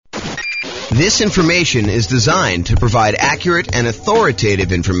This information is designed to provide accurate and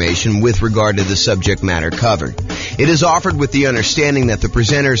authoritative information with regard to the subject matter covered. It is offered with the understanding that the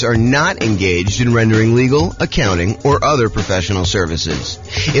presenters are not engaged in rendering legal, accounting, or other professional services.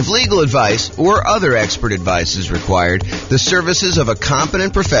 If legal advice or other expert advice is required, the services of a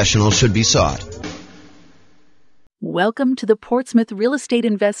competent professional should be sought. Welcome to the Portsmouth Real Estate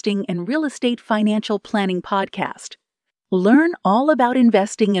Investing and Real Estate Financial Planning Podcast. Learn all about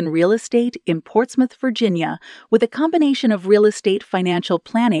investing in real estate in Portsmouth, Virginia, with a combination of real estate financial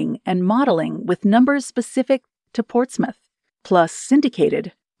planning and modeling with numbers specific to Portsmouth, plus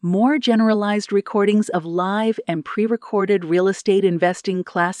syndicated, more generalized recordings of live and pre-recorded real estate investing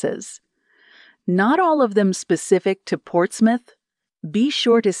classes. Not all of them specific to Portsmouth. Be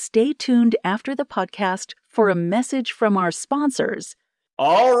sure to stay tuned after the podcast for a message from our sponsors.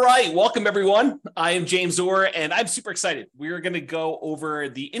 All right. Welcome, everyone. I am James Orr, and I'm super excited. We're going to go over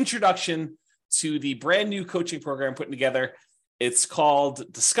the introduction to the brand new coaching program I'm putting together. It's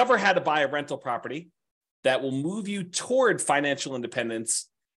called Discover How to Buy a Rental Property that will move you toward financial independence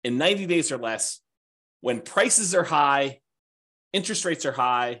in 90 days or less when prices are high, interest rates are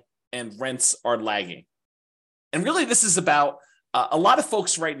high, and rents are lagging. And really, this is about a lot of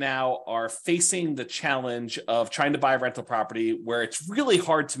folks right now are facing the challenge of trying to buy a rental property where it's really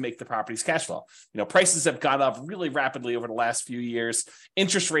hard to make the property's cash flow. You know, prices have gone up really rapidly over the last few years.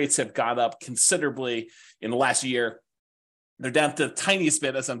 Interest rates have gone up considerably in the last year. They're down to the tiniest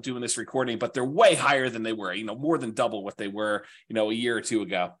bit as I'm doing this recording, but they're way higher than they were, more than double what they were, a year or two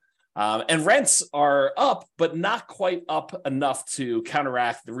ago. And rents are up, but not quite up enough to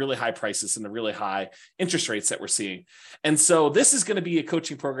counteract the really high prices and the really high interest rates that we're seeing. And so this is going to be a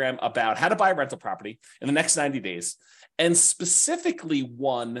coaching program about how to buy a rental property in the next 90 days, and specifically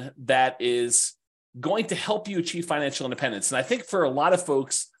one that is going to help you achieve financial independence. And I think for a lot of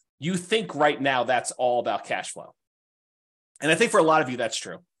folks, you think right now that's all about cash flow. And I think for a lot of you, that's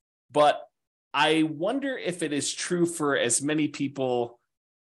true. But I wonder if it is true for as many people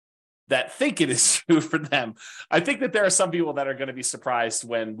that think it is true for them. I think that there are some people that are going to be surprised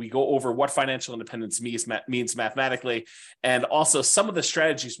when we go over what financial independence means mathematically, and also some of the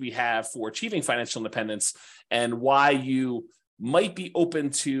strategies we have for achieving financial independence and why you might be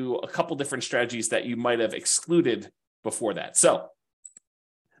open to a couple different strategies that you might have excluded before that. So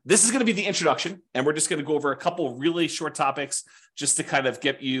this is going to be the introduction, and we're just going to go over a couple really short topics just to kind of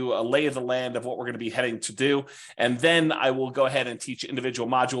get you a lay of the land of what we're going to be heading to do. And then I will go ahead and teach individual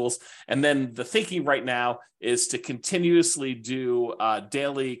modules. And then the thinking right now is to continuously do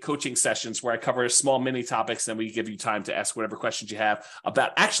daily coaching sessions where I cover small mini topics, and we give you time to ask whatever questions you have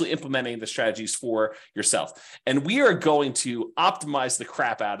about actually implementing the strategies for yourself. And we are going to optimize the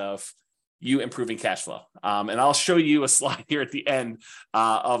crap out of you improving cash flow. And I'll show you a slide here at the end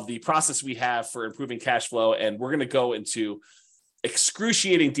of the process we have for improving cash flow. And we're going to go into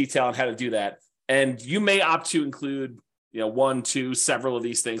excruciating detail on how to do that. And you may opt to include, one, two, several of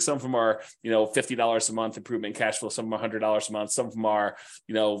these things. Some of them are, $50 a month improvement in cash flow. Some of them are $100 a month. Some of them are,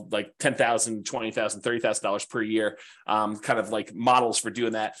 like $10,000, $20,000, $30,000 per year, kind of like models for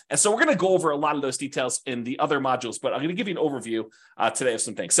doing that. And so we're going to go over a lot of those details in the other modules, but I'm going to give you an overview today of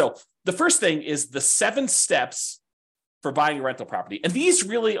some things. So the first thing is the 7 steps for buying a rental property. And these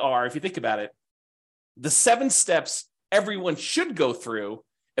really are, if you think about it, the 7 steps everyone should go through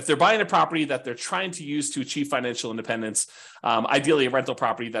if they're buying a property that they're trying to use to achieve financial independence, ideally a rental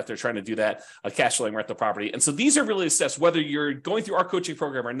property that they're trying to do that, a cash flowing rental property. And so these are really the steps, whether you're going through our coaching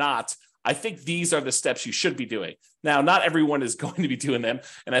program or not. I think these are the steps you should be doing. Now, not everyone is going to be doing them,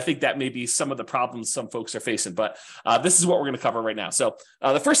 and I think that may be some of the problems some folks are facing, but this is what we're going to cover right now. So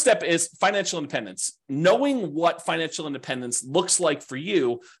the first step is financial independence, knowing what financial independence looks like for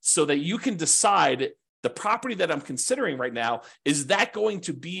you so that you can decide the property that I'm considering right now, is that going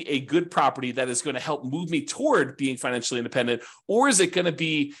to be a good property that is going to help move me toward being financially independent? Or is it going to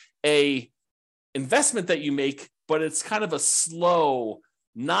be a investment that you make, but it's kind of a slow,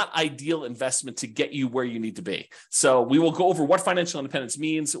 not ideal investment to get you where you need to be? So we will go over what financial independence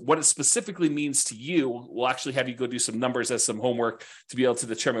means, what it specifically means to you. We'll actually have you go do some numbers as some homework to be able to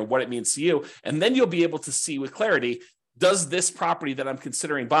determine what it means to you. And then you'll be able to see with clarity, does this property that I'm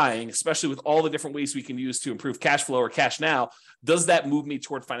considering buying, especially with all the different ways we can use to improve cash flow or cash now, does that move me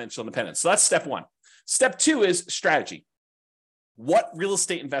toward financial independence? So that's step 1. Step 2 is strategy. What real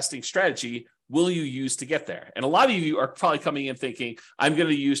estate investing strategy will you use to get there? And a lot of you are probably coming in thinking, I'm going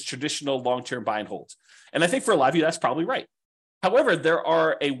to use traditional long-term buy and hold. And I think for a lot of you, that's probably right. However, there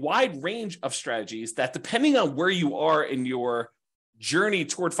are a wide range of strategies that, depending on where you are in your journey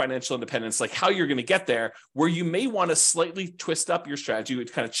toward financial independence, like how you're going to get there, where you may want to slightly twist up your strategy,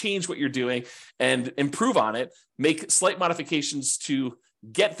 kind of change what you're doing and improve on it, make slight modifications to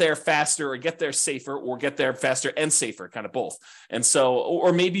get there faster or get there safer or get there faster and safer, kind of both. And so,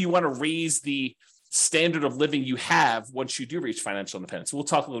 or maybe you want to raise the standard of living you have once you do reach financial independence. We'll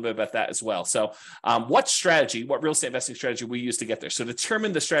talk a little bit about that as well. So what real estate investing strategy we use to get there? So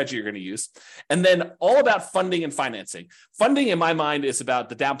determine the strategy you're going to use. And then all about funding and financing. Funding in my mind is about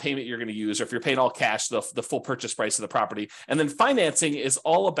the down payment you're going to use, or if you're paying all cash, the full purchase price of the property. And then financing is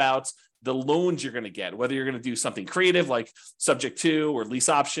all about the loans you're going to get, whether you're going to do something creative like subject to or lease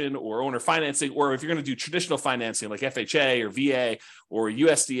option or owner financing, or if you're going to do traditional financing like FHA or VA or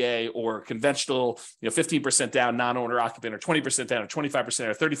USDA or conventional, 15% down, non-owner occupant, or 20% down, or 25%,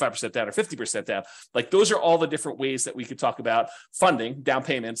 or 35% down, or 50% down. Like those are all the different ways that we could talk about funding, down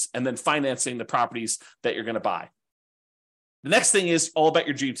payments, and then financing the properties that you're going to buy. The next thing is all about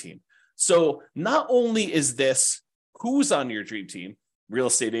your dream team. So not only is this who's on your dream team, real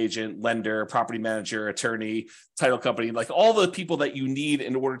estate agent, lender, property manager, attorney, title company, like all the people that you need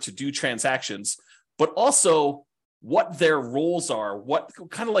in order to do transactions, but also what their roles are, what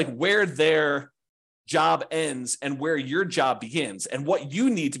kind of like where their job ends and where your job begins, and what you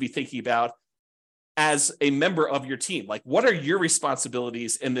need to be thinking about as a member of your team. Like, what are your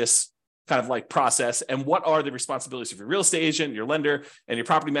responsibilities in this kind of like process, and what are the responsibilities of your real estate agent, your lender, and your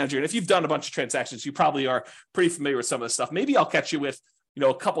property manager? And if you've done a bunch of transactions, you probably are pretty familiar with some of this stuff. Maybe I'll catch you with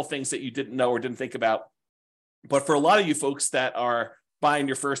a couple things that you didn't know or didn't think about. But for a lot of you folks that are buying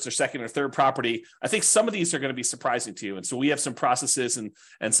your first or second or third property, I think some of these are going to be surprising to you. And so we have some processes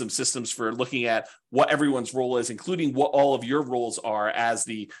and some systems for looking at what everyone's role is, including what all of your roles are as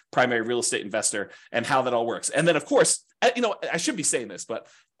the primary real estate investor and how that all works. And then, of course, I should be saying this, but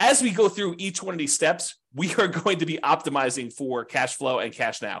as we go through each one of these steps, we are going to be optimizing for cash flow and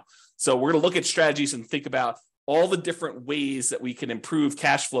cash now. So we're going to look at strategies and think about all the different ways that we can improve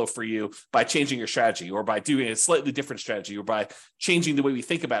cash flow for you by changing your strategy, or by doing a slightly different strategy, or by changing the way we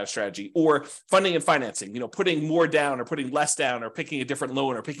think about a strategy, or funding and financing, putting more down or putting less down, or picking a different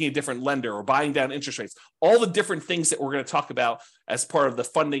loan or picking a different lender, or buying down interest rates, all the different things that we're going to talk about as part of the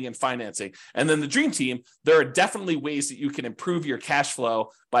funding and financing. And then the dream team, there are definitely ways that you can improve your cash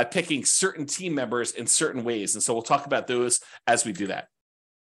flow by picking certain team members in certain ways. And so we'll talk about those as we do that.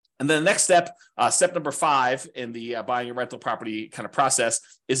 And then the next step, step number 5 in the buying a rental property kind of process,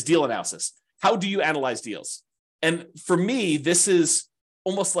 is deal analysis. How do you analyze deals? And for me, this is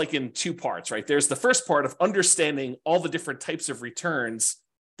almost like in 2 parts, right? There's the first part of understanding all the different types of returns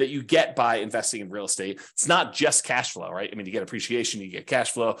that you get by investing in real estate. It's not just cash flow, right? I mean, you get appreciation, you get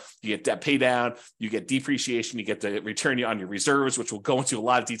cash flow, you get debt pay down, you get depreciation, you get the return on your reserves, which we'll go into a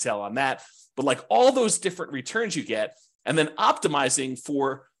lot of detail on that. But like all those different returns you get, and then optimizing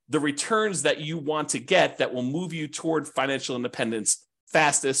for the returns that you want to get that will move you toward financial independence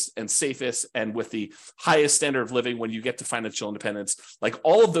fastest and safest and with the highest standard of living when you get to financial independence. Like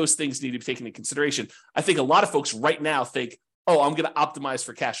all of those things need to be taken into consideration. I think a lot of folks right now think, oh, I'm going to optimize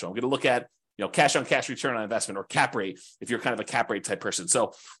for cash flow. I'm going to look at cash on cash return on investment, or cap rate, if you're kind of a cap rate type person.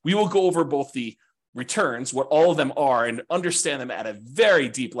 So we will go over both the returns, what all of them are, and understand them at a very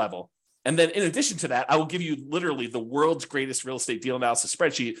deep level. And then in addition to that, I will give you literally the world's greatest real estate deal analysis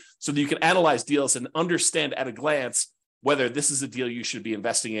spreadsheet so that you can analyze deals and understand at a glance whether this is a deal you should be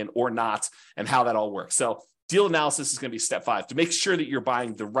investing in or not, and how that all works. So deal analysis is going to be step 5, to make sure that you're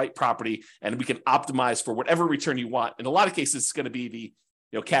buying the right property and we can optimize for whatever return you want. In a lot of cases, it's going to be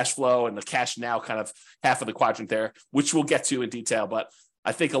the cash flow and the cash now kind of half of the quadrant there, which we'll get to in detail. But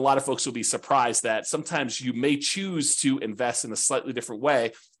I think a lot of folks will be surprised that sometimes you may choose to invest in a slightly different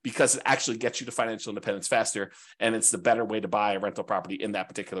way because it actually gets you to financial independence faster, and it's the better way to buy a rental property in that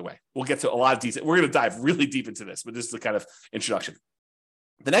particular way. We'll get to a lot of detail. We're going to dive really deep into this, but this is the kind of introduction.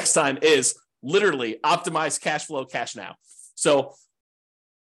 The next time is literally optimize cash flow, cash now. So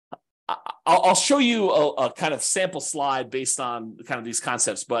I'll show you a kind of sample slide based on kind of these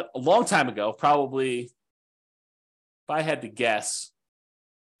concepts, but a long time ago, probably, if I had to guess,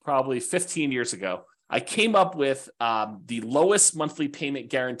 probably 15 years ago, I came up with the lowest monthly payment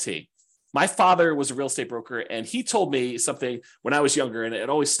guarantee. My father was a real estate broker, and he told me something when I was younger, and it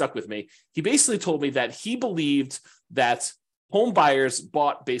always stuck with me. He basically told me that he believed that home buyers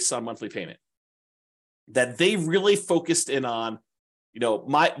bought based on monthly payment, that they really focused in on,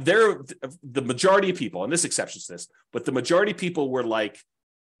 the majority of people, and this exceptions to this, but the majority of people were like,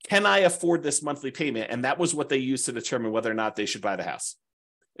 can I afford this monthly payment? And that was what they used to determine whether or not they should buy the house.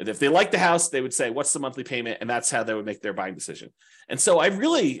 And if they like the house, they would say, what's the monthly payment? And that's how they would make their buying decision. And so that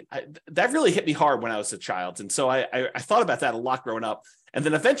really hit me hard when I was a child. And so I thought about that a lot growing up. And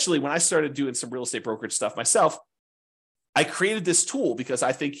then eventually when I started doing some real estate brokerage stuff myself, I created this tool because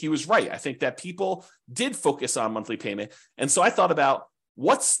I think he was right. I think that people did focus on monthly payment. And so I thought about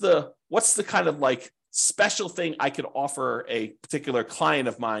what's the kind of like special thing I could offer a particular client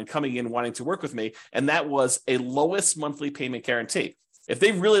of mine coming in wanting to work with me. And that was a lowest monthly payment guarantee. If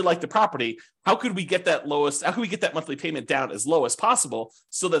they really like the property, how could we get that monthly payment down as low as possible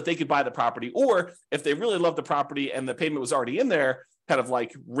so that they could buy the property? Or if they really love the property and the payment was already in there, kind of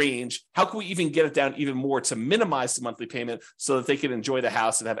like range, how can we even get it down even more to minimize the monthly payment so that they can enjoy the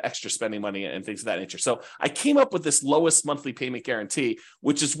house and have extra spending money and things of that nature? So I came up with this lowest monthly payment guarantee,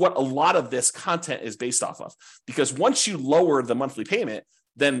 which is what a lot of this content is based off of. Because once you lower the monthly payment,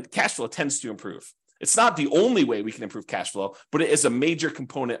 then cash flow tends to improve. It's not the only way we can improve cash flow, but it is a major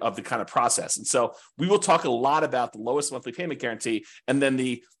component of the kind of process. And so we will talk a lot about the lowest monthly payment guarantee and then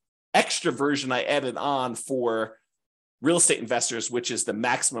the extra version I added on for real estate investors, which is the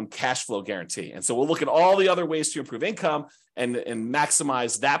maximum cash flow guarantee. And so we'll look at all the other ways to improve income and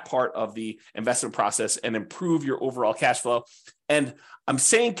maximize that part of the investment process and improve your overall cash flow. And I'm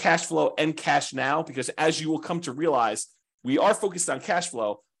saying cash flow and cash now because as you will come to realize, we are focused on cash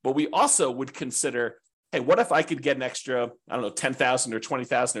flow, but we also would consider, hey, what if I could get an extra, I don't know, $10,000 or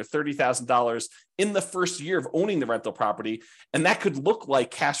 $20,000 or $30,000 in the first year of owning the rental property? And that could look like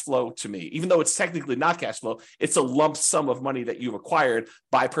cash flow to me, even though it's technically not cash flow. It's a lump sum of money that you've acquired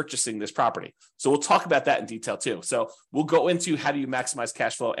by purchasing this property. So we'll talk about that in detail too. So we'll go into how do you maximize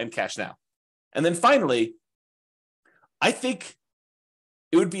cash flow and cash now. And then finally, I think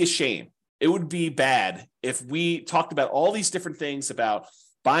it would be a shame. It would be bad if we talked about all these different things about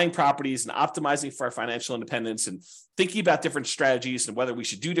buying properties and optimizing for our financial independence and thinking about different strategies and whether we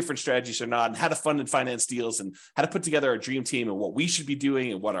should do different strategies or not and how to fund and finance deals and how to put together our dream team and what we should be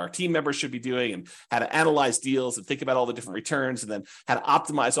doing and what our team members should be doing and how to analyze deals and think about all the different returns and then how to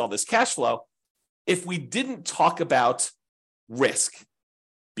optimize all this cash flow. If we didn't talk about risk,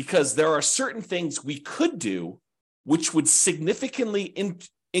 because there are certain things we could do which would significantly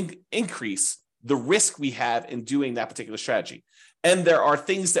increase the risk we have in doing that particular strategy. And there are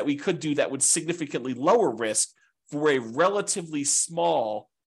things that we could do that would significantly lower risk for a relatively small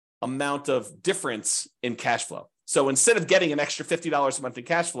amount of difference in cash flow. So instead of getting an extra $50 a month in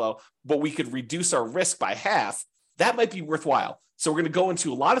cash flow, but we could reduce our risk by half, that might be worthwhile. So we're going to go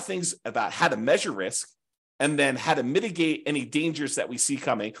into a lot of things about how to measure risk and then how to mitigate any dangers that we see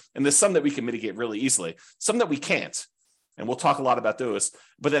coming. And there's some that we can mitigate really easily, some that we can't. And we'll talk a lot about those.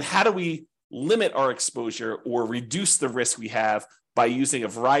 But then how do we limit our exposure or reduce the risk we have by using a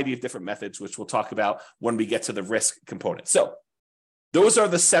variety of different methods, which we'll talk about when we get to the risk component. So those are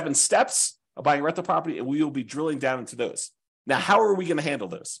the 7 steps of buying rental property, and we will be drilling down into those. Now, how are we going to handle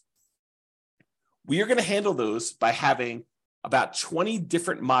those? We are going to handle those by having about 20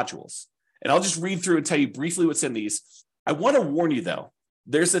 different modules. And I'll just read through and tell you briefly what's in these. I want to warn you, though,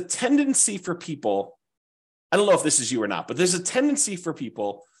 there's a tendency for people, I don't know if this is you or not, but there's a tendency for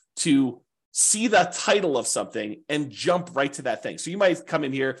people to see the title of something and jump right to that thing. So you might come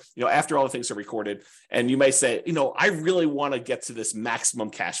in here, after all the things are recorded, and you may say, I really want to get to this maximum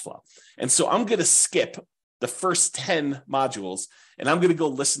cash flow. And so I'm going to skip the first 10 modules and I'm going to go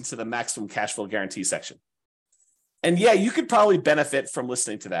listen to the maximum cash flow guarantee section. And yeah, you could probably benefit from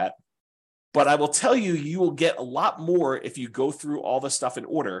listening to that, but I will tell you, you will get a lot more if you go through all the stuff in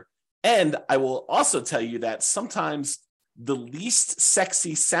order. And I will also tell you that sometimes the least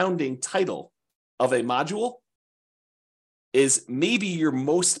sexy sounding title of a module is maybe your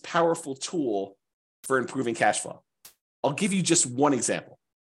most powerful tool for improving cash flow. I'll give you just one example.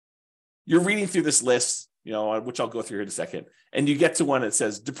 You're reading through this list, which I'll go through here in a second, and you get to one that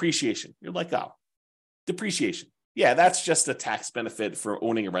says depreciation. You're like, oh, depreciation. Yeah, that's just a tax benefit for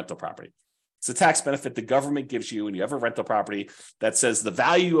owning a rental property. It's a tax benefit the government gives you when you have a rental property that says the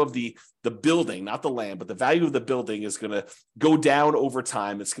value of the building, not the land, but the value of the building is going to go down over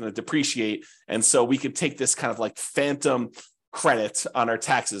time. It's going to depreciate. And so we can take this kind of like phantom credit on our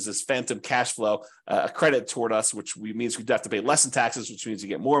taxes, this phantom cash flow, a credit toward us, which means we'd have to pay less in taxes, which means you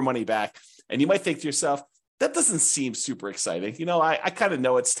get more money back. And you might think to yourself, that doesn't seem super exciting. I kind of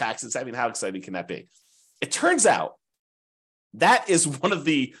know it's taxes. I mean, how exciting can that be? It turns out that is one of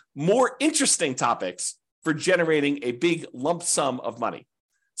the more interesting topics for generating a big lump sum of money.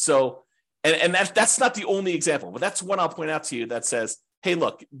 So, and that's not the only example, but that's one I'll point out to you that says, hey,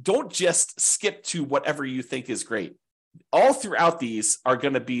 look, don't just skip to whatever you think is great. All throughout these are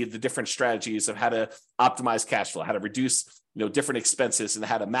going to be the different strategies of how to optimize cash flow, how to reduce different expenses and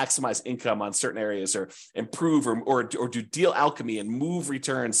how to maximize income on certain areas, or improve or do deal alchemy and move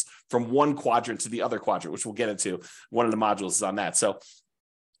returns from one quadrant to the other quadrant, which we'll get into. One of the modules is on that. So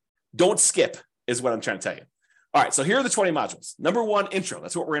don't skip is what I'm trying to tell you. All right, so here are the 20 modules. Number 1, intro.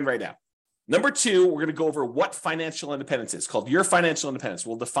 That's what we're in right now. Number 2, we're going to go over what financial independence is, called Your Financial Independence.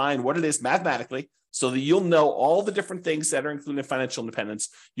 We'll define what it is mathematically so that you'll know all the different things that are included in financial independence.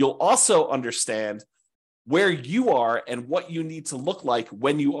 You'll also understand where you are and what you need to look like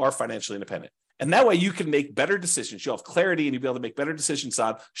when you are financially independent. And that way you can make better decisions. You'll have clarity and you'll be able to make better decisions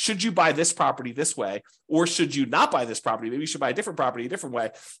on, should you buy this property this way, or should you not buy this property? Maybe you should buy a different property a different way,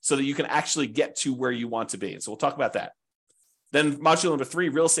 so that you can actually get to where you want to be. And so we'll talk about that. Then module number 3,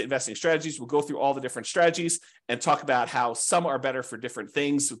 real estate investing strategies. We'll go through all the different strategies and talk about how some are better for different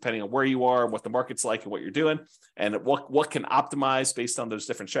things, depending on where you are and what the market's like and what you're doing, and what can optimize based on those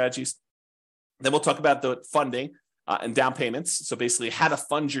different strategies. Then we'll talk about the funding and down payments. So basically how to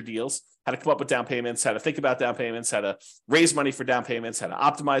fund your deals, how to come up with down payments, how to think about down payments, how to raise money for down payments, how to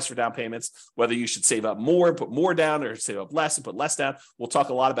optimize for down payments, whether you should save up more and put more down, or save up less and put less down. We'll talk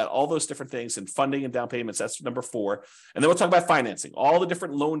a lot about all those different things, and funding and down payments. That's number 4. And then we'll talk about financing, all the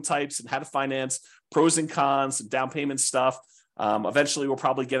different loan types and how to finance, pros and cons, and down payment stuff. Eventually, we'll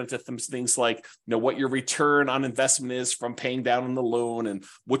probably get into things like, what your return on investment is from paying down on the loan, and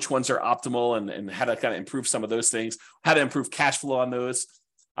which ones are optimal, and how to kind of improve some of those things, how to improve cash flow on those.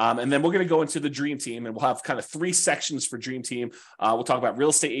 And then we're going to go into the Dream Team, and we'll have kind of 3 sections for Dream Team. We'll talk about real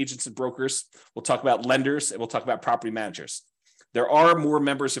estate agents and brokers. We'll talk about lenders, and we'll talk about property managers. There are more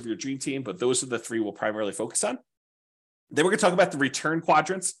members of your Dream Team, but those are the 3 we'll primarily focus on. Then we're going to talk about the return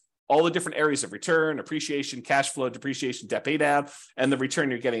quadrants, all the different areas of return, appreciation, cash flow, depreciation, debt pay down, and the return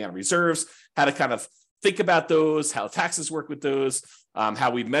you're getting on reserves, how to kind of think about those, how taxes work with those,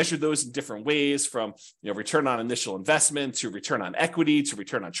 how we measure those in different ways, from return on initial investment to return on equity to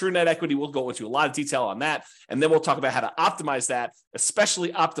return on true net equity. We'll go into a lot of detail on that. And then we'll talk about how to optimize that,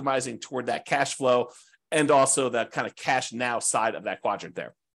 especially optimizing toward that cash flow and also that kind of cash now side of that quadrant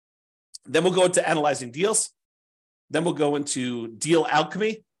there. Then we'll go into analyzing deals. Then we'll go into deal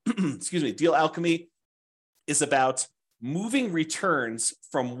alchemy. Excuse me. Deal alchemy is about moving returns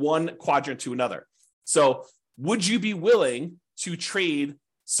from one quadrant to another. So would you be willing to trade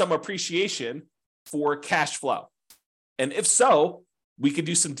some appreciation for cash flow? And if so, we could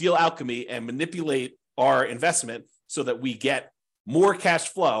do some deal alchemy and manipulate our investment so that we get more cash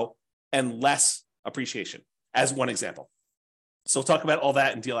flow and less appreciation, as one example. So we'll talk about all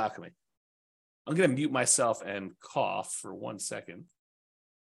that in deal alchemy. I'm going to mute myself and cough for 1 second.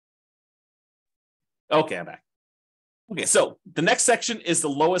 Okay, I'm back. Okay, so the next section is the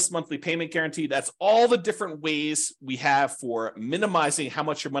lowest monthly payment guarantee. That's all the different ways we have for minimizing how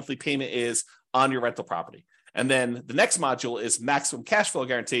much your monthly payment is on your rental property. And then the next module is maximum cash flow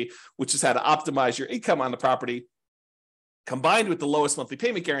guarantee, which is how to optimize your income on the property combined with the lowest monthly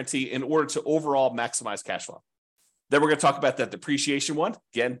payment guarantee in order to overall maximize cash flow. Then we're going to talk about that depreciation one.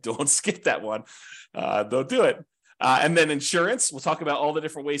 Again, don't skip that one. Don't do it. And then insurance. We'll talk about all the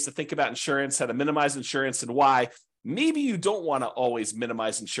different ways to think about insurance, how to minimize insurance, and why maybe you don't want to always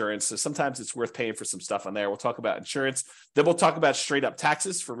minimize insurance. So sometimes it's worth paying for some stuff on there. We'll talk about insurance. Then we'll talk about straight up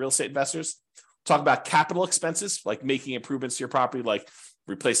taxes for real estate investors. Talk about capital expenses, like making improvements to your property, like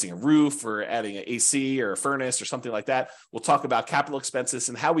replacing a roof or adding an AC or a furnace or something like that. We'll talk about capital expenses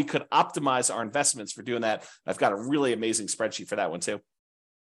and how we could optimize our investments for doing that. I've got a really amazing spreadsheet for that one too.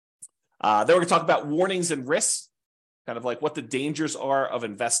 Then we're going to talk about warnings and risks, kind of like what the dangers are of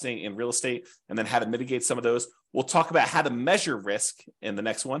investing in real estate and then how to mitigate some of those. We'll talk about how to measure risk in the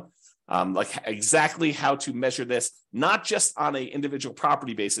next one, like exactly how to measure this, not just on an individual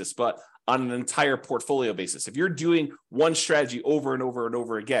property basis, but on an entire portfolio basis. If you're doing one strategy over and over and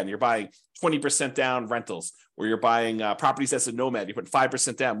over again, you're buying 20% down rentals, or you're buying properties as a nomad, you put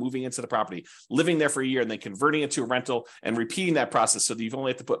 5% down, moving into the property, living there for a year, and then converting it to a rental and repeating that process so that you've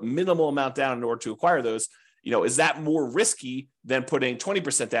only have to put minimal amount down in order to acquire those. Is that more risky than putting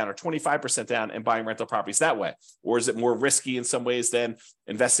 20% down or 25% down and buying rental properties that way? Or is it more risky in some ways than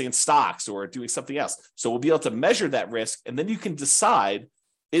investing in stocks or doing something else? So we'll be able to measure that risk, and then you can decide,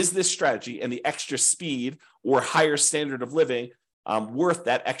 is this strategy and the extra speed or higher standard of living worth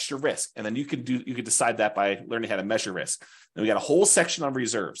that extra risk? And then you can decide that by learning how to measure risk. Then we got a whole section on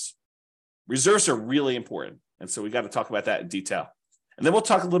reserves. Reserves are really important. And so we got to talk about that in detail. And then we'll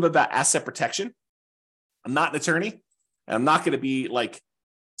talk a little bit about asset protection. I'm not an attorney, and I'm not going to be like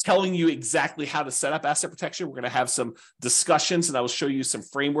telling you exactly how to set up asset protection. We're going to have some discussions, and I will show you some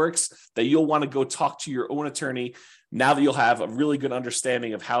frameworks that you'll want to go talk to your own attorney now that you'll have a really good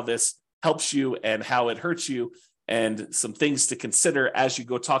understanding of how this helps you and how it hurts you, and some things to consider as you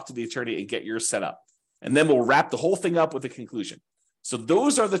go talk to the attorney and get yours set up. And then we'll wrap the whole thing up with a conclusion. So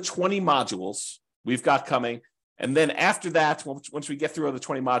those are the 20 modules we've got coming. And then after that, once we get through all the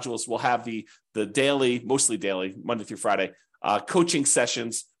 20 modules, we'll have the daily, mostly daily, Monday through Friday, coaching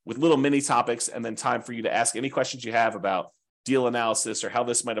sessions with little mini topics, and then time for you to ask any questions you have about deal analysis or how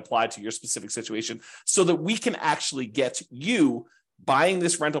this might apply to your specific situation, so that we can actually get you buying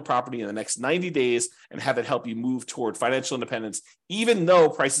this rental property in the next 90 days and have it help you move toward financial independence, even though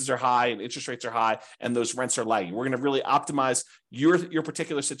prices are high and interest rates are high and those rents are lagging. We're going to really optimize your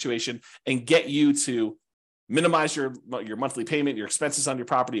particular situation and get you to minimize your monthly payment, your expenses on your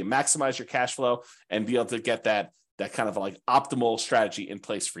property, and maximize your cash flow and be able to get that kind of like optimal strategy in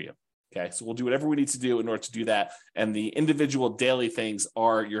place for you. Okay, so we'll do whatever we need to do in order to do that. And the individual daily things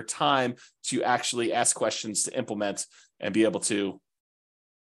are your time to actually ask questions, to implement, and be able to,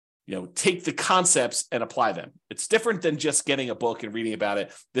 take the concepts and apply them. It's different than just getting a book and reading about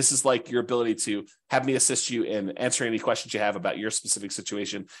it. This is like your ability to have me assist you in answering any questions you have about your specific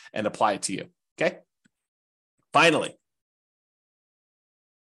situation and apply it to you. Okay. Finally.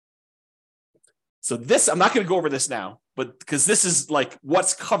 So this, I'm not going to go over this now, but because this is like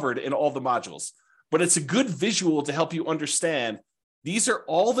what's covered in all the modules, but it's a good visual to help you understand these are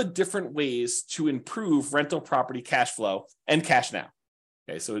all the different ways to improve rental property cash flow and cash now.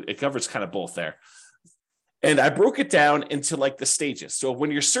 Okay, so it covers kind of both there. And I broke it down into like the stages. So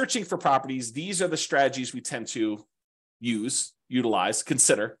when you're searching for properties, these are the strategies we tend to utilize,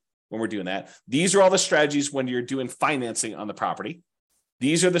 consider when we're doing that. These are all the strategies when you're doing financing on the property.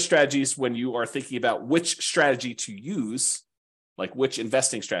 These are the strategies when you are thinking about which strategy to use, like which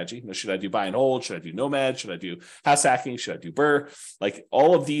investing strategy. Should I do buy and hold? Should I do nomad? Should I do house hacking? Should I do BRRRR? Like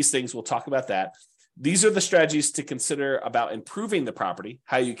all of these things, we'll talk about that. These are the strategies to consider about improving the property,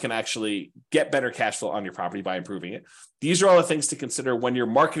 how you can actually get better cash flow on your property by improving it. These are all the things to consider when you're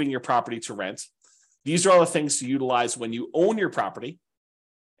marketing your property to rent. These are all the things to utilize when you own your property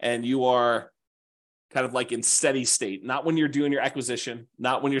and you are kind of like in steady state, not when you're doing your acquisition,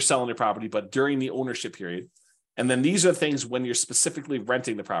 not when you're selling your property, but during the ownership period. And then these are things when you're specifically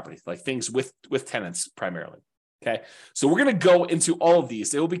renting the property, like things with tenants primarily. Okay, so we're going to go into all of these.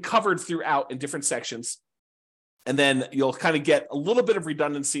 They will be covered throughout in different sections. And then you'll kind of get a little bit of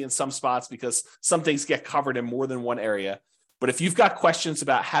redundancy in some spots because some things get covered in more than one area. But if you've got questions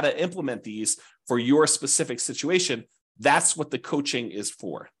about how to implement these for your specific situation, that's what the coaching is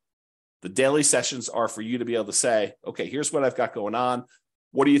for. The daily sessions are for you to be able to say, okay, here's what I've got going on.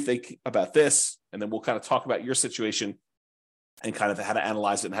 What do you think about this? And then we'll kind of talk about your situation and kind of how to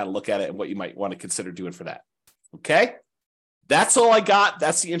analyze it and how to look at it and what you might want to consider doing for that. Okay, that's all I got.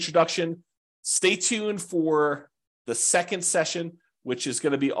 That's the introduction. Stay tuned for the second session, which is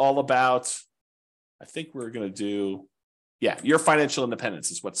going to be all about, I think we're going to do, your financial independence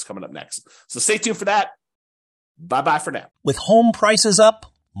is what's coming up next. So stay tuned for that. Bye-bye for now. With home prices up,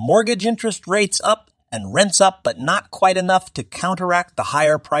 mortgage interest rates up, and rents up, but not quite enough to counteract the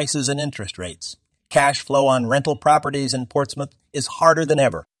higher prices and interest rates, cash flow on rental properties in Portsmouth is harder than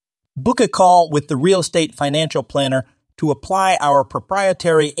ever. Book a call with the Real Estate Financial Planner to apply our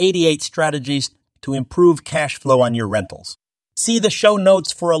proprietary 88 strategies to improve cash flow on your rentals. See the show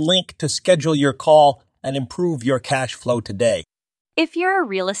notes for a link to schedule your call and improve your cash flow today. If you're a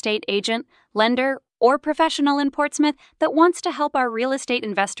real estate agent, lender, or professional in Portsmouth that wants to help our real estate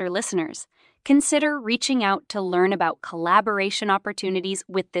investor listeners, consider reaching out to learn about collaboration opportunities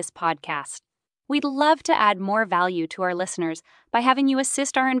with this podcast. We'd love to add more value to our listeners by having you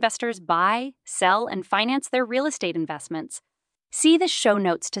assist our investors buy, sell, and finance their real estate investments. See the show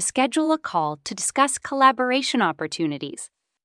notes to schedule a call to discuss collaboration opportunities.